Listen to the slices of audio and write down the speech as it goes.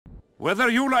Whether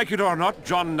you like it or not,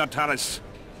 John Natalis,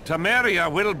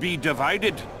 Temeria will be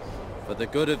divided. For the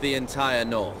good of the entire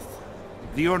North.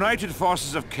 The united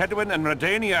forces of Kedwin and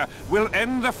Redania will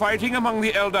end the fighting among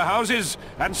the elder houses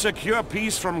and secure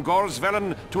peace from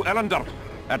Gorsvelen to Ellender.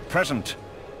 At present,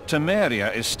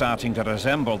 Temeria is starting to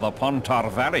resemble the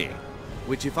Pontar Valley.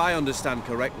 Which, if I understand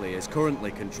correctly, is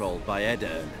currently controlled by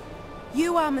Aedirn.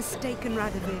 You are mistaken,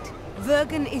 Radovid.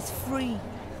 Vergen is free.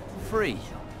 Free?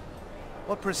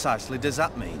 What precisely does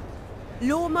that mean?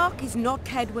 Lormark is not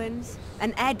Kedwin's,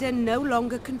 and Aedirn no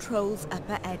longer controls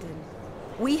Upper Aedirn.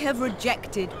 We have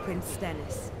rejected Prince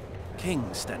Stennis. King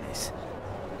Stennis?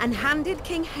 And handed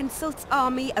King Henselt's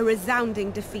army a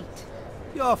resounding defeat.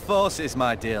 Your forces,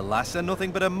 my dear lass, are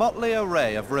nothing but a motley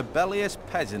array of rebellious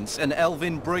peasants and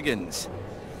elven brigands.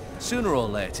 Sooner or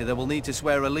later they will need to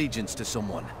swear allegiance to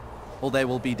someone, or they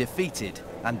will be defeated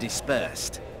and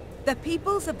dispersed. The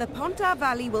peoples of the Pontar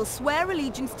Valley will swear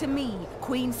allegiance to me,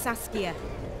 Queen Saskia.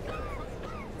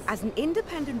 As an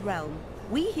independent realm,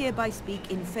 we hereby speak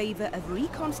in favor of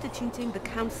reconstituting the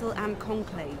Council and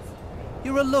Conclave.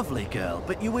 You're a lovely girl,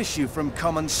 but you issue from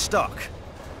common stock.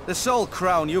 The sole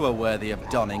crown you are worthy of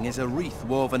donning is a wreath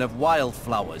woven of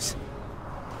wildflowers.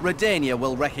 Redania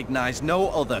will recognize no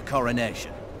other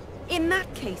coronation. In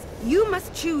that case, you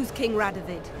must choose, King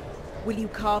Radovid. Will you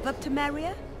carve up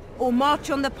Temeria, or march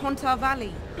on the Pontar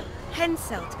Valley?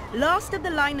 Henselt, last of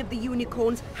the line of the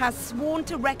unicorns, has sworn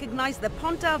to recognize the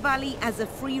Pontar Valley as a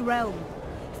free realm.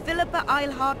 Philippa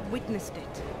Eilhart witnessed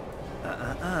it.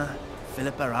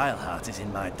 Philippa Eilhart is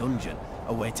in my dungeon,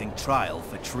 awaiting trial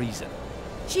for treason.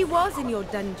 She was in your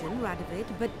dungeon, Radovid,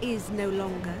 but is no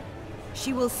longer.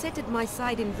 She will sit at my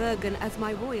side in Vergen as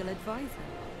my royal advisor.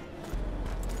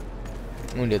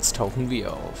 Und jetzt tauchen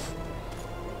wir auf.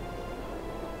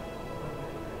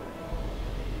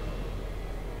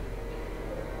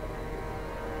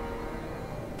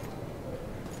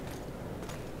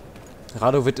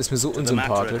 Radovid ist mir so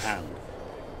unsympathisch.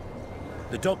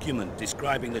 The document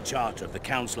describing the charter of the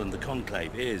Council and the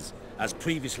Conclave is, as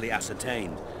previously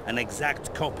ascertained, an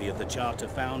exact copy of the charter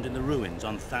found in the ruins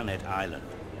on Thanet Island.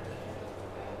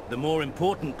 The more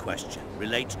important question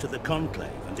relates to the Conclave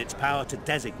and its power to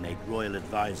designate royal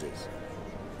advisors.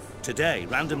 Today,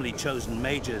 randomly chosen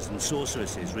mages and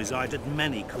sorceresses reside at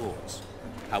many courts.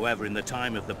 However, in the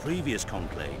time of the previous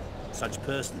Conclave, such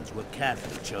persons were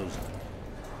carefully chosen.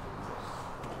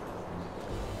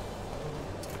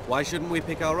 Why shouldn't we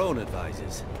pick our own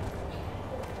advisors?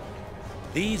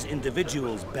 These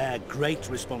individuals bear great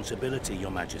responsibility,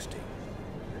 Your Majesty.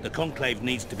 The Conclave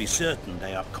needs to be certain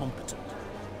they are competent.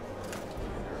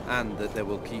 And that they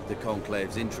will keep the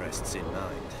Conclave's interests in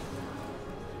mind.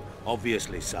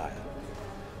 Obviously, sire.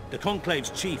 The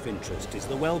Conclave's chief interest is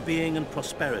the well-being and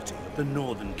prosperity of the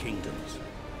northern kingdoms.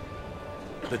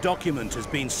 The document has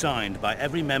been signed by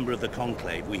every member of the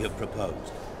Conclave we have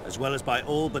proposed, as well as by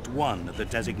all but one of the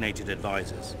designated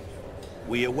advisors.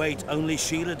 We await only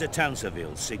Sheila de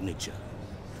Tanserville's signature.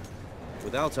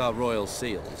 Without our royal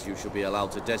seals, you should be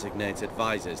allowed to designate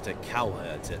advisors to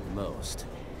cowherds at most.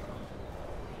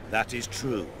 That is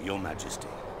true, Your Majesty.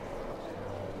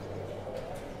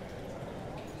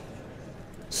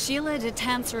 Sheila de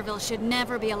Tanserville should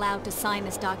never be allowed to sign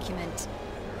this document.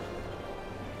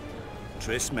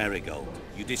 Triss Merigold,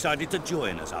 you decided to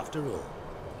join us after all.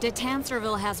 De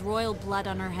Tanserville has royal blood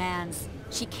on her hands.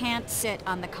 She can't sit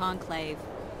on the Conclave.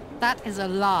 That is a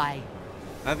lie.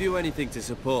 Have you anything to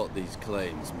support these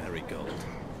claims, Merigold?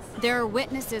 There are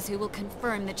witnesses who will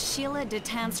confirm that Sheila de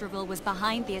Tanserville was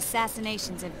behind the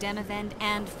assassinations of Demawend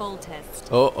and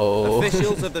Foltest. Uh-oh.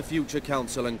 Officials of the future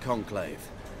Council and Conclave.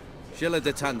 Sheila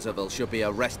de Tanserville should be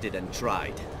arrested and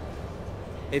tried.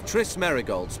 If Triss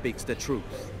Merigold speaks the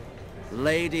truth,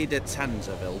 Lady de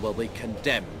Tanserville will be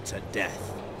condemned to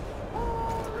death.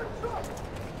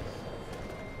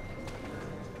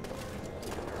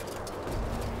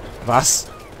 Was?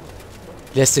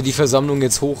 Lässt er die Versammlung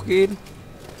jetzt hochgehen?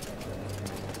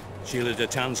 Sheila de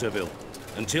Tanserville,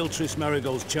 until Triss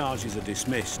Merigold's charges are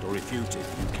dismissed or refuted,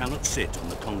 you cannot sit on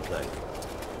the Conclave.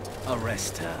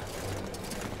 Arrest her.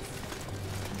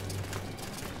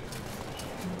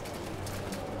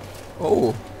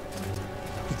 Oh.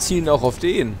 Die zielen auch auf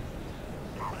den.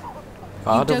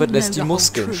 Radovid lässt die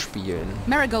Muskeln spielen.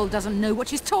 Merigold doesn't know what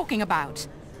she's talking about.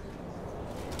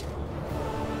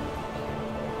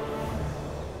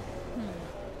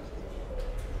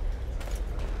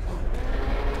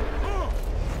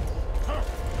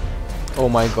 Oh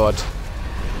mein Gott.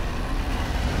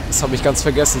 Das habe ich ganz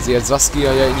vergessen. Sie hat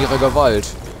Saskia ja in ihrer Gewalt.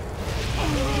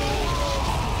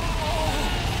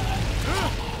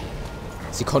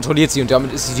 Sie kontrolliert sie und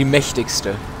damit ist sie die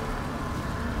mächtigste.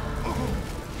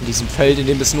 In diesem Feld, in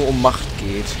dem es nur um Macht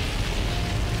geht.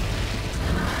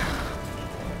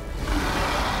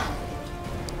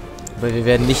 Aber wir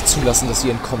werden nicht zulassen, dass sie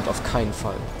entkommt. Auf keinen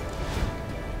Fall.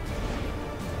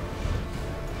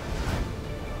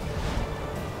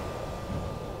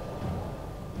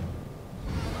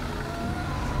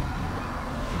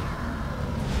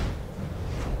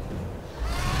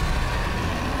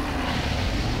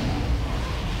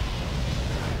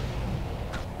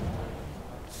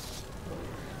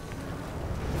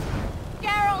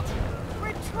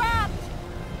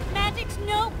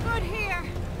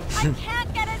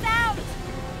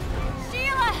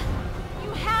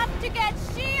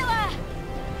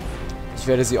 Ich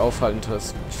werde sie aufhalten,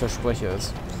 Triss. Ich verspreche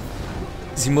es.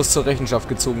 Sie muss zur Rechenschaft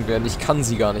gezogen werden. Ich kann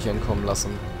sie gar nicht entkommen lassen.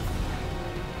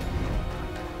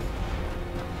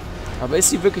 Aber ist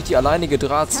sie wirklich die alleinige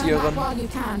Drahtzieherin?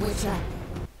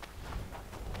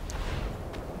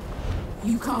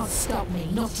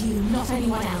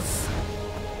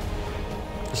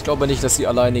 Ich glaube nicht, dass sie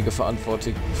alleinige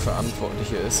Verantwortliche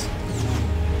ist.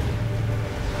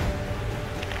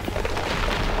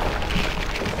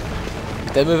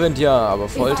 Demawend ja, aber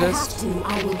Foltest?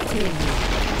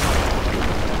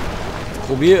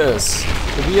 Probier es.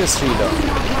 Probier es, Sheila.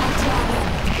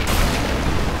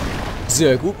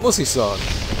 Sehr gut, muss ich sagen.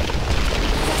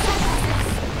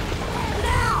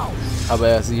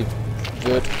 Aber sie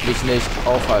wird mich nicht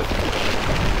aufhalten.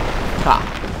 Ha!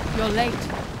 You're late.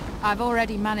 I've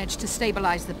already managed to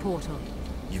stabilize the portal.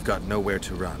 You've got nowhere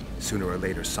to run. Sooner or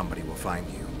later somebody will find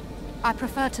you. I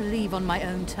prefer to leave on my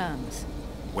own terms.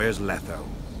 Where's Letho?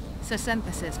 Sir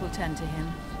Synthesis will tend to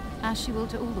him, as she will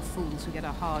to all the fools who get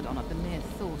a hard-on at the mere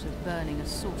thought of burning a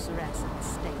sorceress at the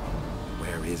stake.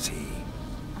 Where is he?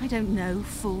 I don't know,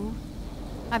 fool.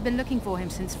 I've been looking for him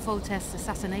since Foltest's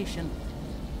assassination.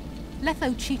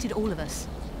 Letho cheated all of us.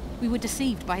 We were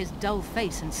deceived by his dull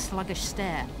face and sluggish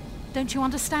stare. Don't you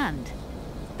understand?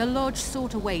 The Lodge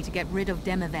sought a way to get rid of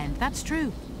Demawend, that's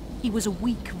true. He was a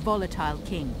weak, volatile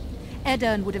king.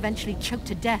 Aedirn would eventually choke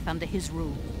to death under his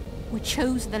rule. We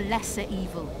chose the lesser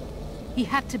evil. He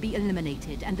had to be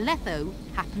eliminated, and Letho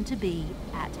happened to be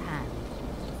at hand.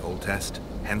 Foltest?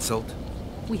 Henselt?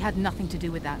 We had nothing to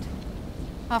do with that.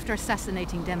 After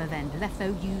assassinating Demawend,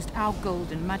 Letho used our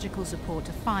gold and magical support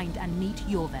to find and meet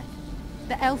K-Iorweth.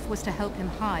 The elf was to help him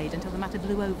hide until the matter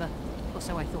blew over, or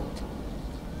so I thought.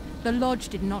 The Lodge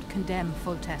did not condemn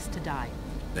Foltest to die.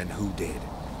 Then who did?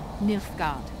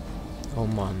 Nilfgaard. Oh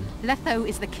man. Letho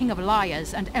is the king of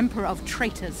liars and emperor of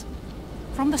traitors.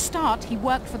 From the start, he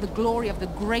worked for the glory of the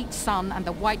great sun and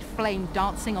the white flame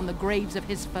dancing on the graves of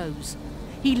his foes.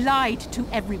 He lied to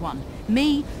everyone.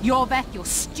 Me, K-Iorweth, your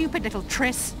stupid little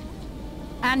Triss,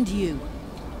 and you.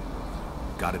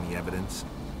 Got any evidence?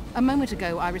 A moment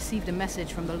ago, I received a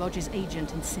message from the Lodge's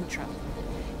agent in Sintra.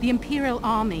 The Imperial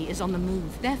Army is on the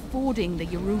move. They're fording the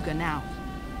Yaruga now.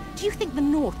 Do you think the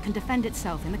North can defend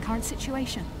itself in the current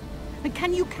situation? And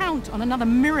can you count on another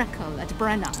miracle at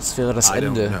Brenna? Das wäre das I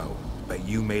don't Ende. know, but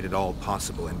you made it all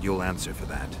possible and you'll answer for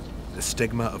that. The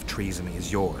stigma of treason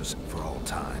is yours for all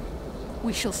time.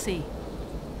 We shall see.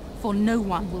 For no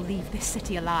one will leave this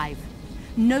city alive.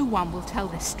 No one will tell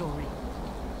this story.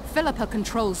 Philippa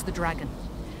controls the dragon.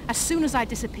 As soon as I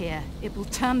disappear, it will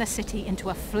turn the city into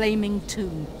a flaming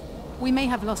tomb. We may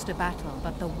have lost a battle,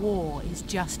 but the war is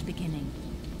just beginning.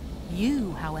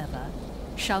 You, however,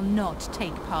 shall not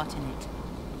take part in it.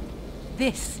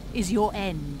 This is your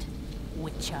end,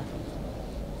 Witcher.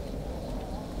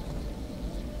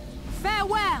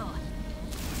 Farewell!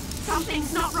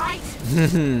 Something's not right!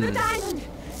 The diamond!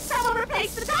 Someone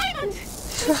replace the diamond!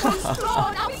 This one's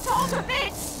flawed, I'll be torn to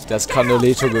bits! Das kann nur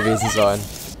Leto gewesen sein.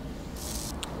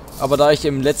 Aber da ich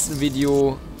im letzten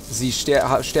Video sie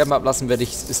sterben ablassen, werde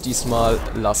ich es diesmal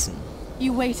lassen.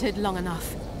 You waited long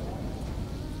enough.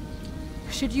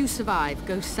 Should you survive,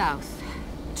 go south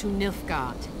to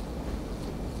Nilfgaard,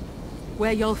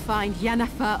 where you'll find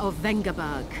Yennefer of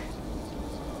Vengerberg.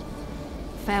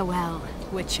 Farewell,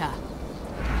 Witcher.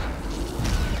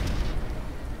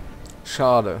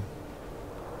 Schade.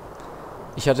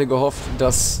 Ich hatte gehofft,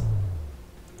 dass...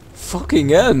 Fucking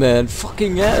hell, man.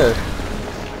 Fucking hell.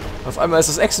 Auf einmal ist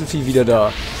das Echsenvieh wieder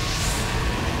da.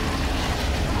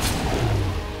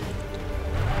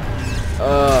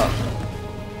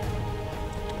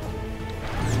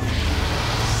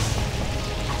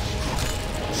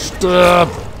 Stirb!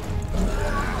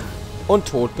 Und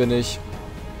tot bin ich.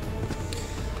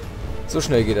 So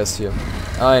schnell geht das hier.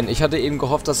 Nein, ich hatte eben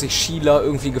gehofft, dass ich Sheila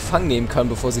irgendwie gefangen nehmen kann,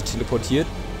 bevor sie teleportiert.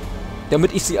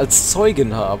 Damit ich sie als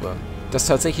Zeugin habe. Dass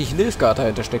tatsächlich Nilfgaard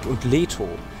dahinter steckt und Leto.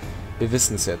 Wir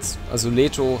wissen es jetzt. Also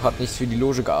Leto hat nicht für die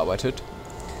Loge gearbeitet.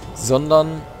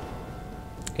 Sondern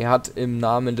er hat im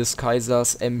Namen des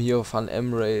Kaisers Emhyr van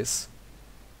Emreis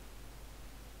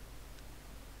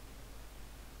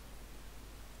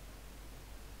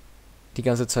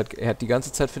er hat die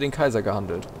ganze Zeit für den Kaiser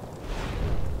gehandelt.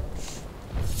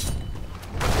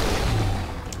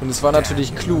 Und es war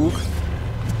natürlich klug,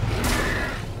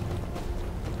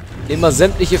 immer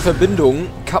sämtliche Verbindungen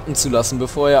kappen zu lassen,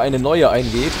 bevor er eine neue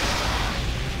eingeht,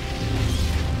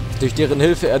 durch deren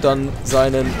Hilfe er dann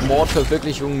seinen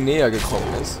Mordverwirklichungen näher gekommen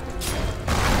ist.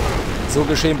 So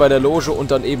geschehen bei der Loge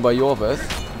und dann eben bei K-Iorweth.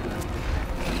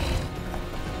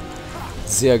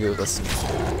 Sehr gerissen.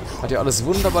 Hat ja alles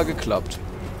wunderbar geklappt.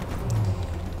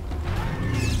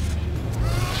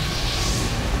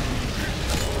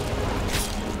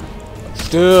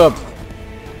 Stirb!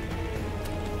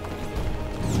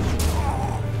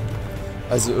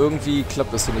 Also irgendwie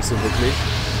klappt das hier nicht so wirklich.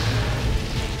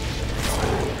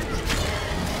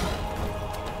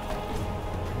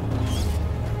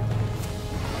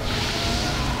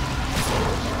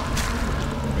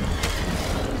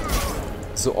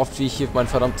 So oft wie ich hier mein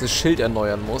verdammtes Schild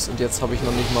erneuern muss. Und jetzt habe ich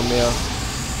noch nicht mal mehr...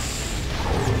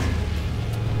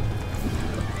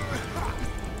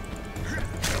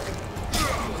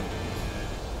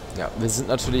 Ja, wir sind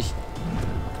natürlich,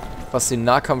 was den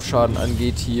Nahkampfschaden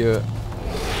angeht, hier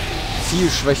viel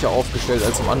schwächer aufgestellt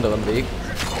als im anderen Weg.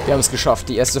 Wir haben es geschafft.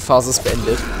 Die erste Phase ist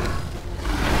beendet.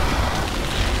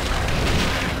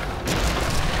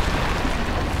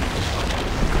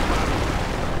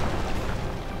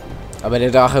 Aber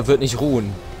der Drache wird nicht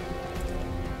ruhen.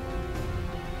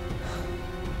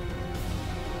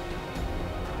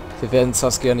 Wir werden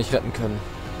Saskia nicht retten können.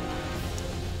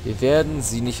 Wir werden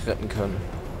sie nicht retten können.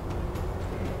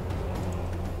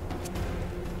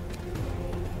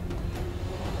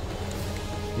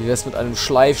 Wie wär's mit einem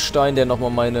Schleifstein, der nochmal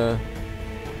meine...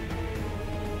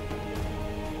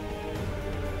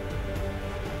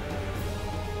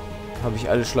 Habe ich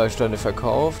alle Schleifsteine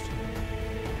verkauft?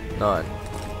 Nein.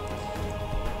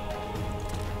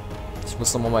 Ich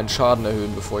muss nochmal meinen Schaden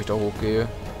erhöhen, bevor ich da hochgehe.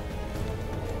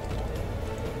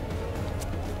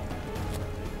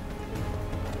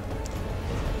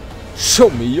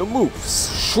 Show me your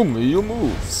moves. Show me your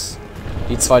moves.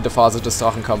 Die zweite Phase des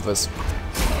Drachenkampfes.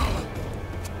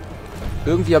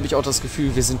 Irgendwie habe ich auch das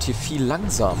Gefühl, wir sind hier viel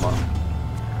langsamer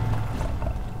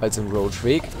als im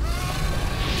Roadweg.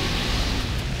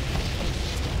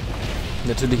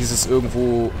 Natürlich ist es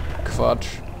irgendwo Quatsch,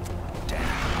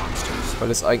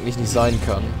 weil es eigentlich nicht sein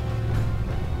kann.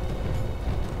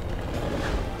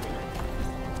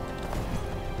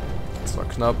 Das war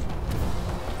knapp.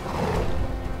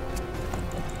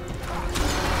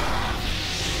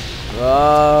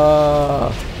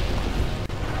 Ah,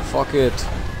 fuck it.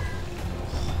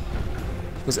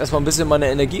 Ich muss erstmal ein bisschen meine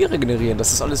Energie regenerieren.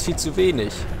 Das ist alles viel zu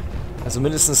wenig. Also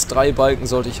mindestens 3 Balken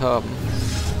sollte ich haben.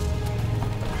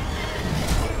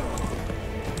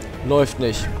 Läuft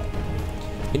nicht.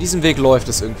 In diesem Weg läuft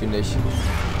es irgendwie nicht.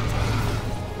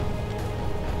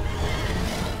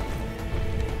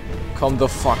 Come the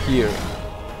fuck here.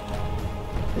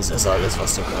 Ist das alles,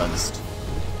 was du kannst?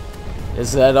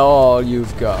 Is that all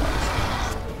you've got?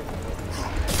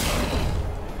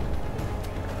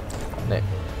 Nee.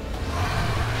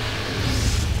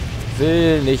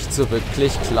 Will nicht so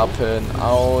wirklich klappen.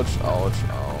 Autsch, autsch,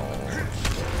 autsch.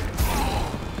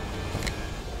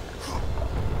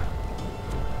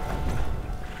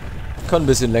 Kann ein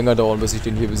bisschen länger dauern, bis ich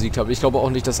den hier besiegt habe. Ich glaube auch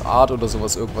nicht, dass Art oder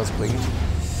sowas irgendwas bringt.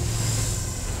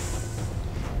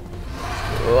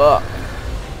 Uah.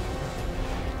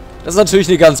 Das ist natürlich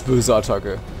eine ganz böse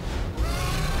Attacke.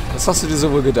 Das hast du dir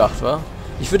so wohl gedacht, wa?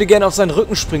 Ich würde gerne auf seinen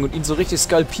Rücken springen und ihn so richtig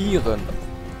skalpieren.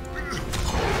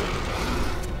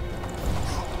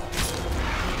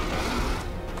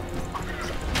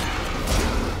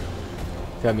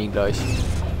 Wir haben ihn gleich.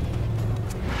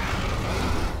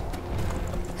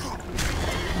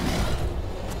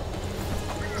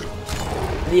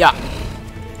 Ja.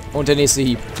 Und der nächste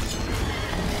Hieb.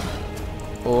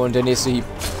 Und der nächste Hieb.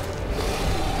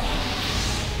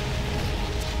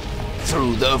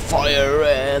 Through the fire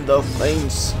and the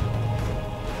flames.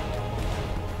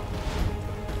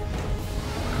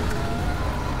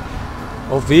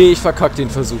 Oh weh, ich verkack den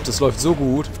Versuch. Das läuft so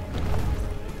gut.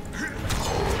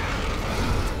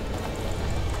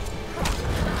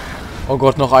 Oh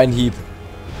Gott, noch ein Hieb.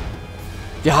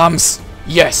 Wir haben's.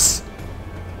 Yes.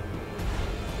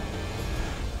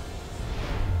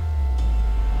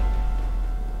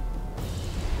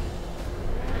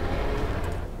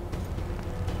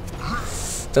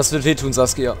 Das wird wehtun,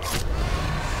 Saskia.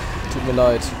 Tut mir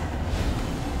leid.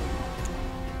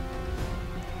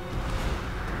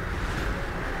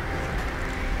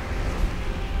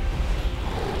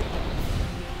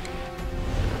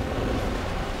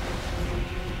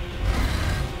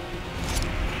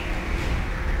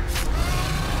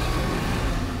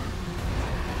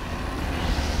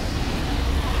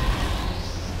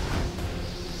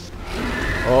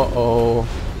 Oh oh.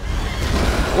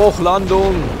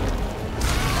 Bruchlandung.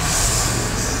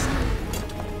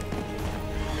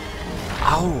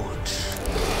 Autsch.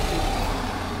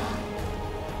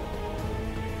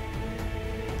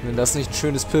 Wenn das nicht ein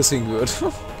schönes Piercing wird.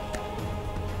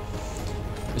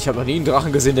 Ich habe noch nie einen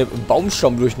Drachen gesehen, der im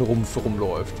Baumstamm durch den Rumpf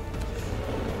rumläuft.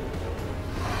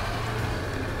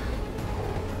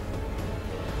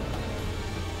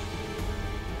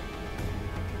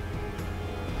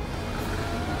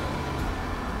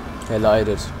 Er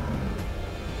leidet.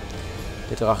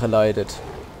 Der Drache leidet.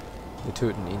 Wir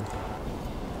töten ihn.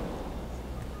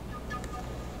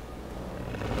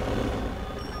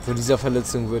 Von dieser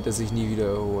Verletzung wird er sich nie wieder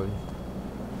erholen.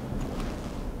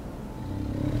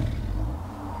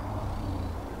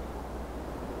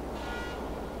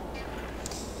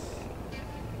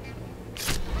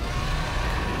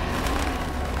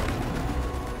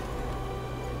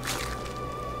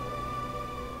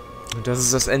 Und das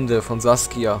ist das Ende von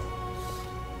Saskia.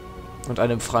 Und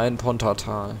einem freien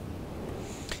Pontartal.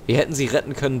 Wir hätten sie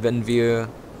retten können, wenn wir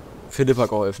Philippa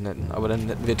geholfen hätten. Aber dann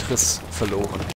hätten wir Triss verloren.